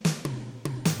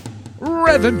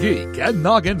Revan Geek and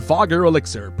Noggin Fogger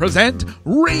Elixir present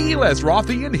Real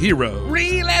Azrothian Heroes.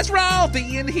 Real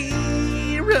Azrothian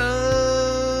Heroes.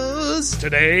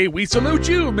 Today we salute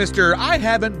you, Mr. I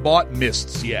Haven't Bought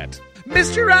Mists Yet.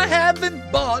 Mr. I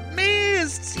haven't bought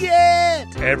mists yet.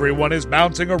 Everyone is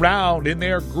bouncing around in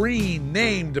their green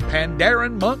named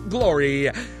Pandaren Monk glory,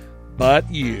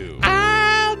 but you.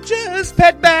 I'll just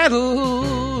pet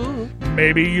battle.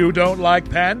 Maybe you don't like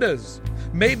pandas.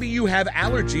 Maybe you have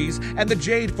allergies and the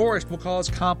Jade Forest will cause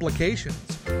complications.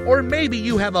 Or maybe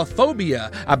you have a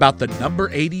phobia about the number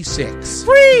 86.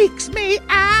 Freaks me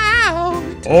out.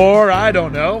 Or, I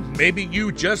don't know, maybe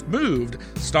you just moved,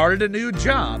 started a new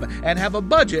job, and have a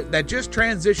budget that just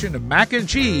transitioned mac and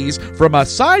cheese from a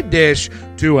side dish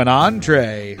to an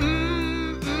entree.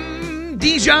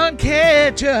 Dijon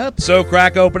ketchup. So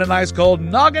crack open an ice cold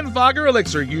Noggin Fogger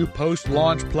Elixir, you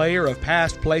post-launch player of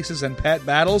past places and pet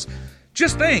battles.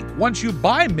 Just think, once you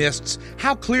buy mists,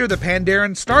 how clear the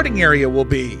Pandaren starting area will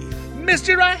be.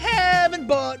 Mr. I haven't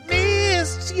bought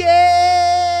mists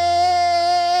yet.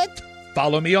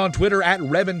 Follow me on Twitter at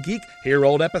RevanGeek. Hear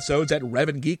old episodes at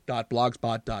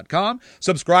revangeek.blogspot.com.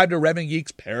 Subscribe to Revan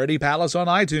Geek's Parody Palace on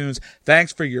iTunes.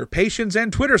 Thanks for your patience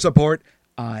and Twitter support.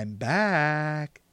 I'm back.